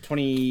November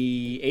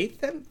 28th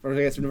then, or I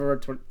guess November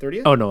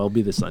 30th. Oh no, it'll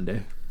be this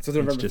Sunday. So it's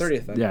November It's just-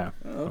 30th then. Yeah.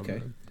 Oh, okay.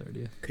 November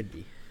 30th Could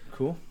be.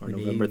 Cool. or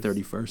November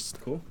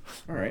 31st. Cool.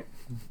 All right.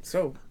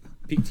 So,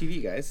 peak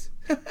TV, guys.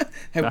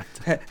 Back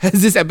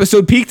Has this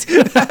episode peaked?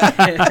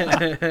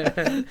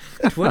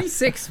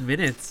 26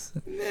 minutes.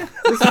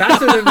 It's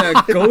faster than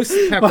the Ghost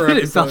Pepper It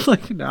episode. felt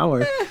like an hour.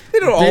 They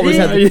don't always it?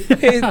 have to.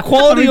 Hey,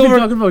 quality We've been over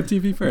talking about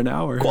TV for an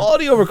hour.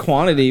 quality over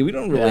quantity. We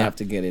don't really Yeah. have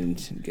to get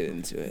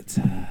into it.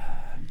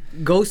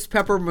 Ghost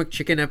Pepper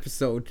McChicken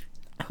episode.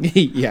 That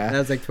Yeah.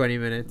 was like 20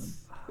 minutes.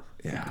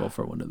 Yeah. Go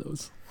for one of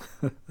those.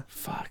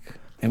 Fuck.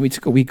 And we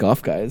took a week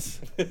off, guys.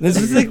 This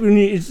is like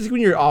it's just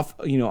when you're off,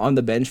 on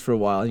the bench for a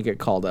while, and you get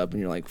called up, and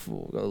you're like,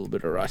 "Fool, got a little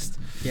bit of rust."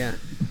 Yeah.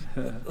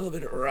 A little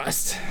bit of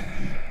rust.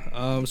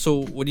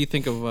 So what do you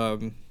think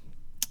of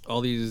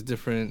all these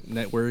different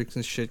networks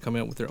and shit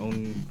coming out with their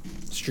own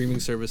streaming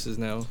services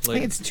now? I think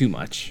Like, it's too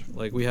much.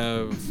 we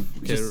have.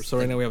 Okay, so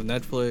right now we have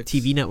Netflix,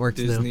 TV networks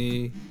now.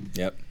 Disney,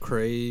 Yep.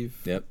 Crave.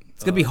 Yep.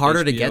 It's going to be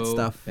harder to get HBO.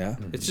 stuff. Yeah.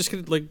 It's just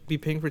gonna be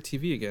paying for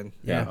TV again.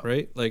 Yeah.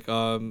 Right. Like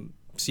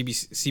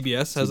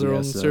CBS has their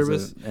own CBS has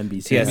service.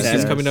 NBC. TSN. NBC is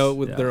has coming out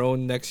with Yeah. their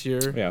own next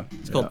year. Yeah.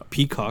 It's called Yeah.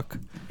 Peacock.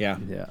 Yeah.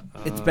 Yeah.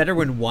 It's better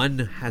when one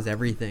has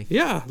everything.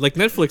 Yeah, like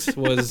Netflix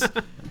was,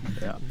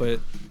 Yeah. but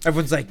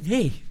Everyone's like,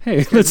 hey,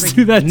 Hey, let's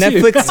do that too.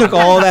 Netflix took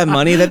all that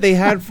money that they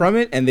had from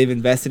it, and they've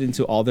invested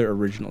into all their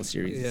original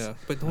series. yeah,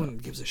 but no one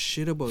gives a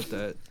shit about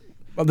that.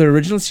 Oh, the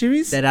original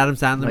series? that Adam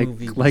Sandler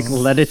movie. like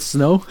Let It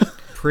Snow.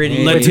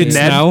 pretty. Let It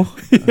now.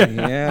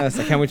 Yes,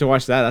 I can't wait to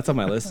watch that. That's on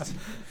my list.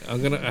 I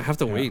have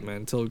to wait, man,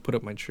 until we put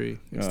up my tree.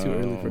 It's too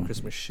early for Oh.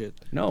 Christmas shit.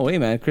 No way,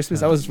 man.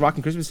 Christmas. I was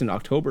rocking Christmas in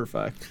October.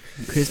 Fuck.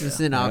 Christmas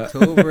in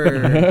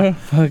October.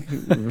 Fuck.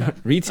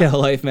 Retail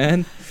life,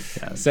 man.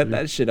 Yeah, Set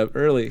that shit up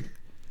early.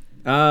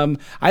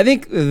 I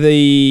think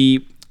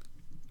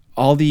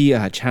all the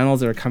channels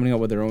that are coming out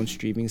with their own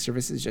streaming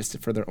services just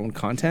for their own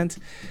content,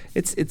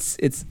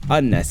 it's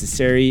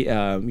unnecessary.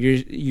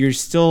 You're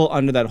still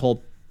under that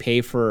whole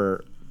pay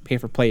for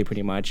play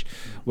pretty much,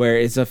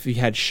 whereas if you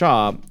had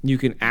Shaw, you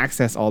can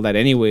access all that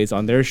anyways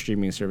on their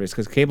streaming service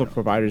because cable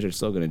providers are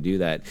still going to do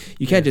that.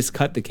 You can't just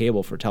cut the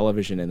cable for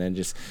television and then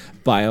just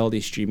buy all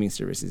these streaming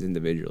services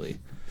individually.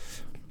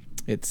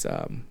 It's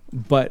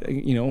but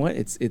you know what?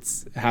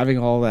 It's having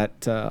all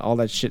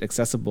that shit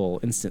accessible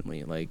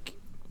instantly. Like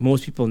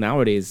most people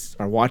nowadays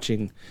are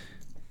watching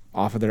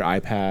off of their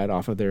iPad,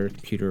 off of their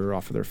computer,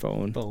 off of their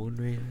phone.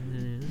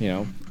 You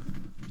know.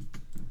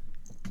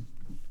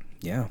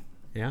 Yeah.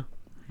 Yeah.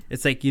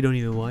 It's like you don't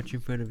even watch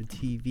in front of a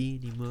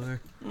TV anymore.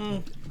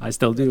 I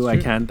still do. I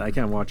can't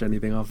watch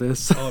anything off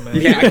this. Oh man,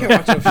 Yeah, I can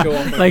watch a show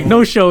on my Like phone.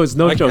 no shows,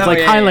 I shows. can't- Like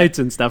oh, yeah, highlights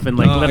and stuff, and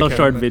like No, I little can't,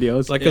 short man.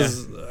 videos. like Yeah.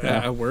 because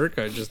at work,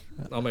 I just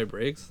on my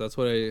breaks. That's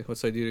what I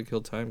do to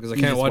kill time because I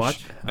You can't just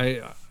watch.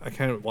 I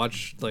can't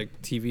watch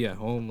like TV at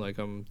home. Like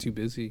I'm too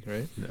busy,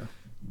 right?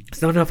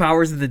 It's not enough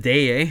hours in the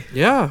day, eh?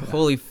 Yeah,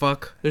 Holy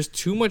fuck. there's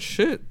too much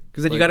shit.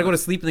 Because then you Like- got to go to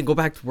sleep and then go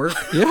back to work.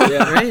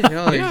 Yeah. Right?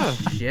 Holy Yeah.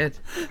 shit.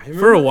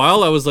 For a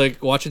while, I was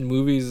like watching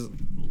movies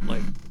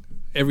like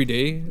every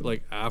day,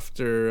 like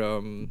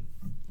after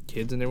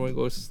kids and everyone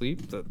goes to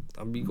sleep. That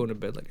I'll be going to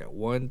bed like at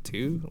 1,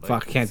 2. Like,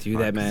 Fuck, can't do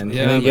that, man.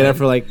 Yeah, And then get man. up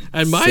for like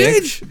At my 6.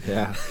 age,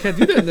 Yeah. can't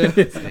do that now.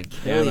 It's gonna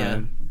kill Yeah, ya.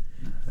 man.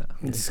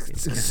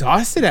 It's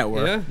exhausted at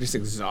work. Yeah. Just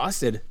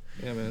exhausted.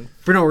 Yeah, man.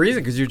 For no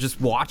reason, because you're just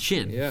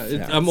watching. Yeah,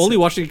 Yeah, I'm only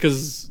watching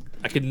because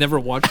I could never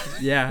watch.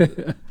 Yeah.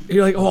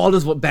 You're like, oh, I'll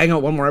just bang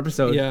out one more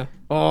episode. Yeah.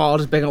 Oh, I'll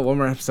just bang out one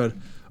more episode.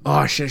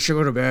 Oh shit, I should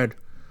go to bed.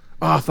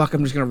 Oh fuck,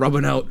 I'm just gonna rub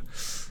it out.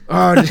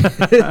 Oh,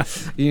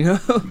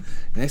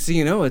 next thing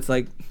you know, it's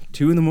like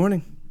 2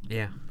 a.m.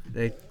 Yeah.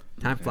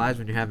 Time flies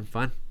when you're having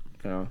fun.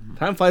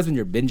 Time flies when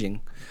you're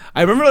binging.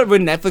 I remember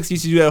when Netflix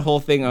used to do that whole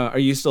thing. Are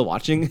you still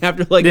watching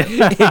after like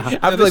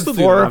after like still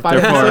do 4 or that.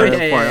 5 After episodes?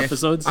 Yeah, four yeah.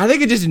 episodes. I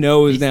think it just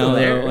knows still now.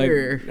 there? Like,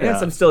 yes, Yeah.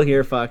 I'm still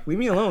here. Fuck, leave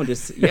me alone.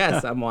 Just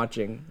yes, I'm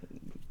watching.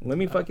 Let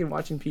me fucking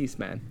watch in peace,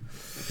 man.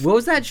 What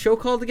was that show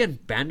called again?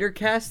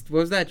 Bandercast? What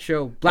was that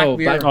show? Black Oh,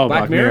 Mirror.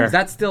 Black Mirror? Is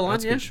that still on?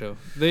 That's a Yeah. good show.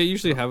 They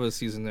usually have a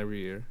season every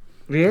year.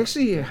 We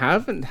actually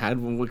haven't had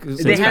one.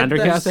 They had the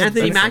Bandercast?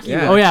 Anthony Mackie. Yeah.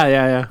 one. Oh yeah.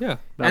 Yeah,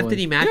 That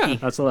Anthony one. Mackie. Yeah.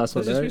 That's the last that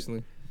was one, just right?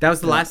 recently. That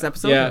was the last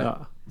episode?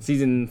 Yeah.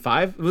 Season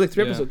 5. It was like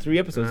 3 Yeah. episodes. 3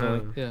 episodes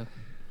only.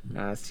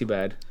 Yeah, It's too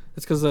bad.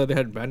 It's because they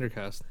had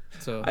Vandercast.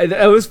 So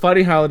It was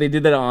funny how they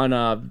did that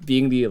on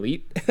Being the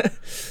Elite.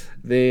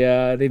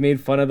 They made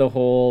fun of the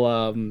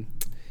whole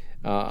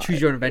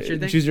Choose your own adventure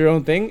thing? Choose your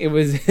own thing. It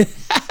was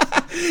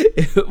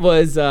it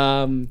was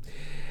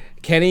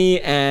Kenny,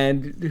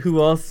 and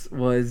who else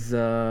was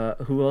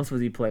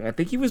he playing? I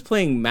think he was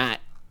playing Matt,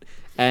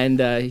 and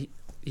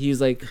he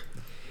was like,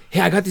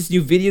 "Hey, I got this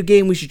new video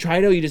game. We should try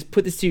it out. You just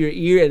put this to your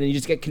ear, and then you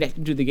just get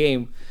connected to the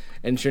game."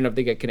 And sure enough,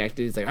 they get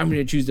connected. It's like, I'm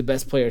gonna choose the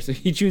best player. So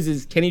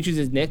Kenny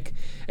chooses Nick,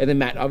 and then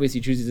Matt obviously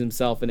chooses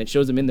himself, and it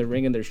shows them in the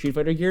ring in their Street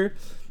Fighter gear.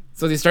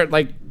 So they start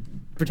like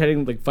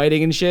pretending like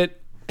fighting and shit,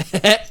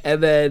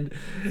 and then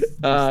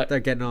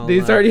Start getting all.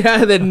 they start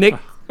and then Nick,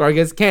 or I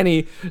guess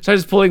Kenny,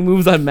 starts pulling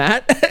moves on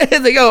Matt.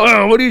 It's like,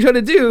 oh, what are you trying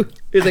to do?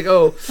 He's like,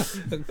 oh,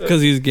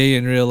 because he's gay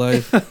in real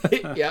life.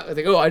 yeah. It's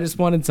like, oh, I just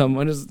wanted some.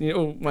 I just,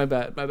 oh, my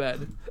bad.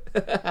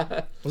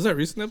 Was that a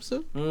recent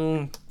episode?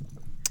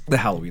 The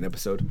Halloween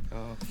episode.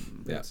 Oh,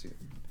 Yeah.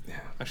 Yeah.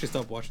 I actually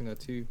stopped watching that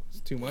too.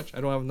 It's too much.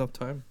 I don't have enough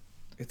time.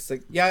 It's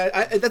like,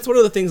 yeah, that's one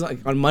of the things. Like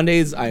on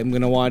Mondays, I'm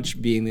gonna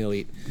watch Being the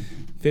Elite,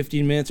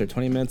 15 minutes or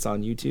 20 minutes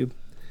on YouTube.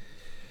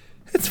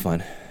 It's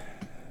fun.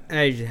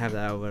 I usually have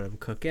that when I'm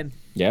cooking.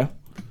 Yeah.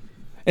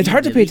 It's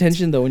hard to pay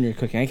attention though when you're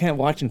cooking. I can't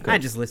watch and cook. I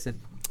just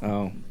listen.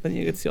 Oh, then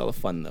you get to see all the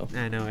fun though,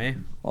 I know, eh?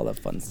 all that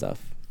fun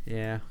stuff.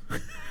 Yeah.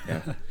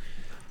 Yeah.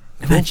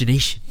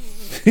 Imagination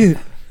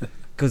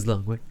goes a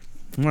long way.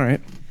 All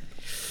right.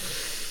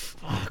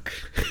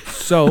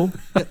 So,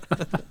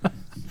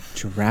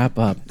 to wrap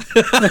up,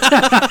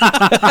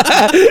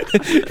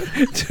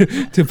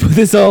 to put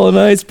this all in a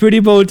nice, pretty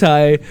bow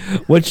tie,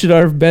 what should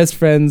our best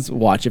friends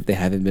watch if they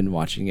haven't been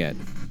watching yet?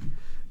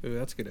 Ooh,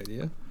 that's a good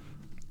idea.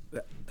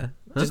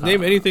 Just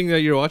name anything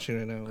that you're watching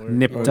right now.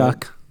 Nip or-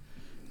 Tuck.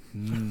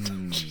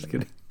 Just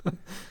kidding.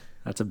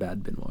 That's a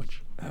bad bin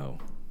watch. Oh.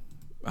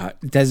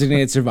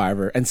 Designated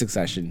Survivor and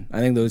Succession. I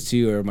think those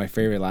two are my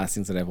favorite last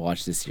things that I've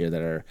watched this year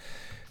that are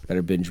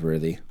binge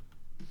worthy.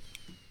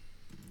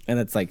 And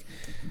it's like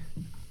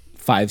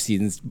 5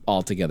 seasons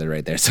altogether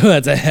right there. So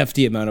that's a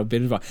hefty amount of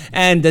binge watch.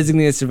 And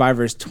Designated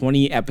Survivor is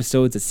 20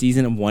 episodes a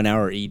season of 1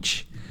 hour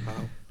each. Wow.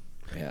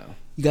 Yeah.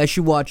 You guys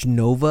should watch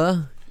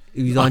Nova.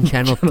 It was on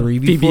Channel 3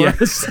 before.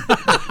 PBS.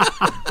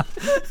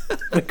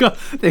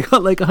 they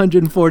got like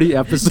 140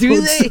 episodes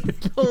Do they?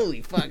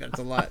 Holy fuck, that's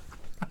a lot.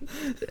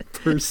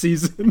 per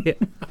season.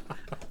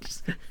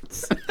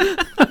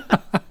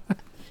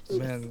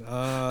 Man,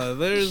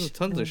 there's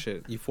tons of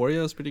shit.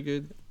 Euphoria is pretty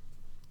good.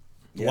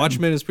 Yeah.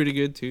 Watchmen is pretty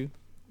good too. You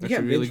Actually,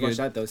 can't really binge watch good.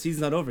 that though.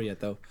 Season's not over yet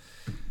though.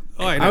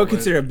 Oh, I know, would but-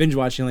 consider a binge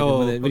watching like Oh,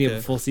 when you have a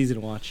okay. full season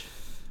to watch.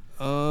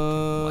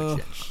 I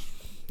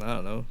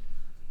don't know.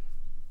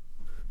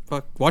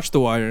 Fuck, watch The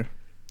Wire.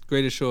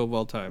 Greatest show of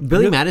all time.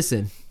 Billy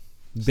Madison.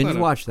 Binge not a-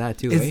 watch that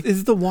too, Is, eh?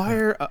 is The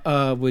Wire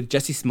with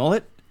Jesse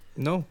Smollett?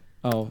 No,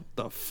 Oh,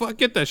 the fuck,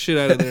 get that shit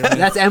out of there. Man.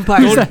 That's Empire.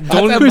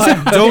 don't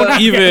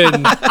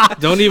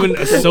even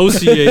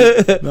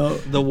associate No.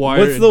 The Wire.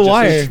 What's and The Justin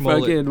Wire? Smollett.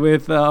 Fucking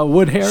with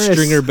Wood Harris.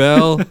 Stringer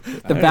Bell,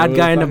 The bad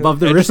guy in Above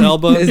the Idris Rim.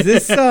 Elba. is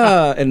this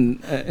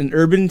an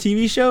urban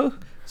TV show?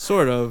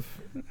 Sort of.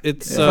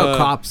 It's About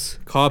cops.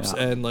 cops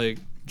Yeah. and like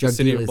Drug the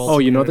city of dealers. Baltimore. Oh,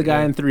 you know the guy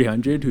yeah. in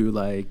 300 who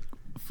like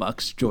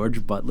fucks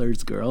George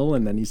Butler's girl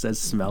and then he says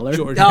smell her?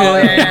 George. Oh,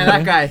 yeah,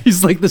 that guy.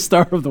 He's like the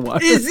star of The Wire.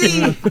 Is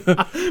he?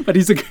 But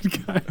he's a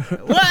good guy.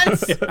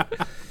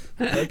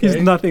 What? He's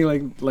nothing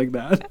like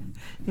that.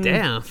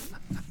 Damn.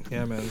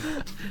 Yeah, man.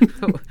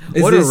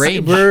 What a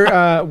range.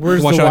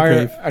 Where's Watch The it on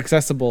Wire Crave.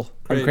 accessible?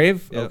 On Crave,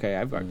 Crave? yeah. Okay,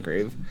 I've got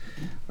Crave.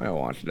 I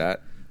watched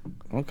that.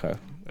 Okay.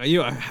 I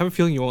have a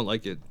feeling you won't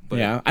like it. But,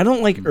 Yeah, I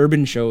don't like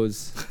urban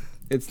shows.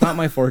 It's not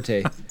my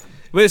forte.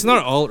 but it's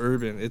not all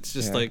urban. It's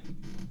just Yeah. like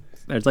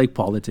There's like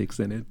politics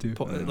in it too.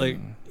 like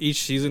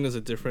each season is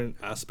a different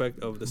aspect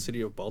of the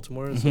city of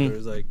Baltimore. So Mm-hmm.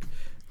 there's like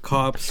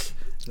cops.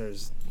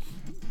 There's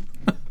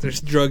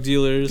drug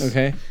dealers.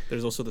 Okay.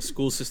 There's also the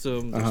school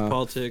system. There's Uh-huh.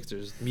 politics.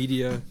 There's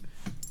media.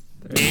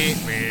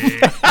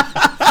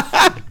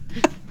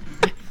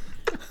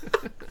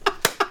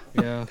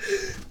 Yeah.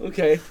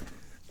 Okay.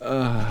 All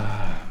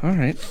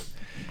right.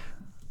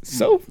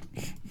 So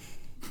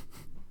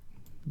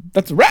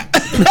that's a wrap.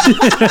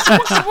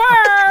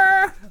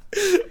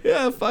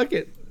 Yeah, fuck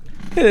it.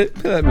 Hit it.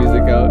 Put that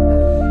music out.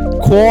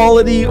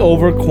 Quality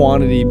over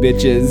quantity,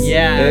 bitches.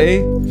 Yeah.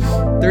 Eh?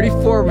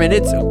 34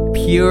 minutes of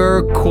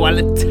pure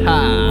quality.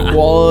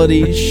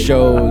 Quality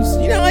shows.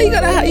 You know, you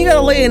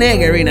gotta lay an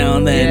egg every now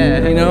and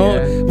then. Yeah, you know,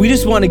 yeah. we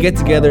just want to get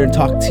together and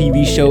talk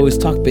TV shows,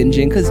 talk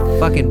binging, cause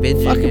Fucking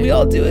bitch. fucking we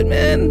all do it,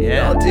 man.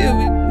 Yeah. We all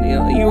do.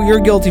 You're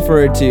guilty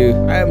for it too.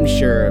 I'm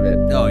sure of it.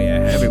 Oh, yeah.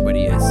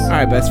 Everybody is. All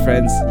right, best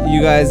friends.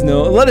 You guys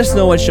know. Let us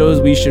know what shows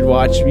we should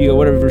watch.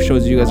 Whatever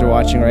shows you guys are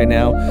watching right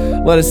now,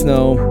 let us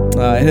know.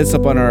 Hit us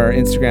up on our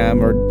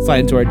Instagram or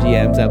slide into our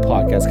DMs at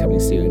Podcast Coming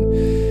Soon.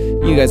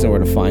 You guys know where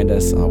to find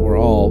us. We're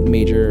all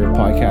major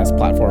podcast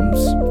platforms: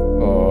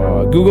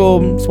 Google,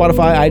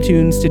 Spotify,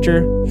 iTunes,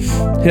 Stitcher.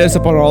 Hit us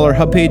up on all our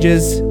hub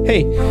pages.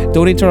 Hey,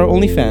 donate to our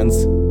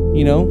OnlyFans.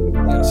 You know,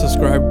 Yeah.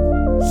 Subscribe.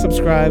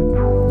 subscribe,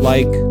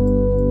 like,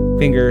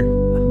 finger,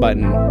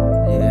 button.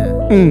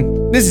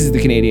 Yeah. This is the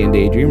Canadian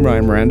Daydream,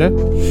 Ryan Miranda.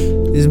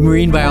 This is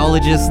marine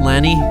biologist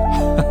Lanny.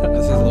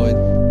 This is Lloyd.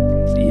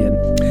 Ian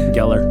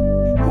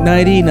Geller.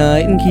 Nighty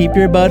night and keep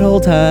your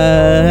butthole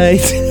tight.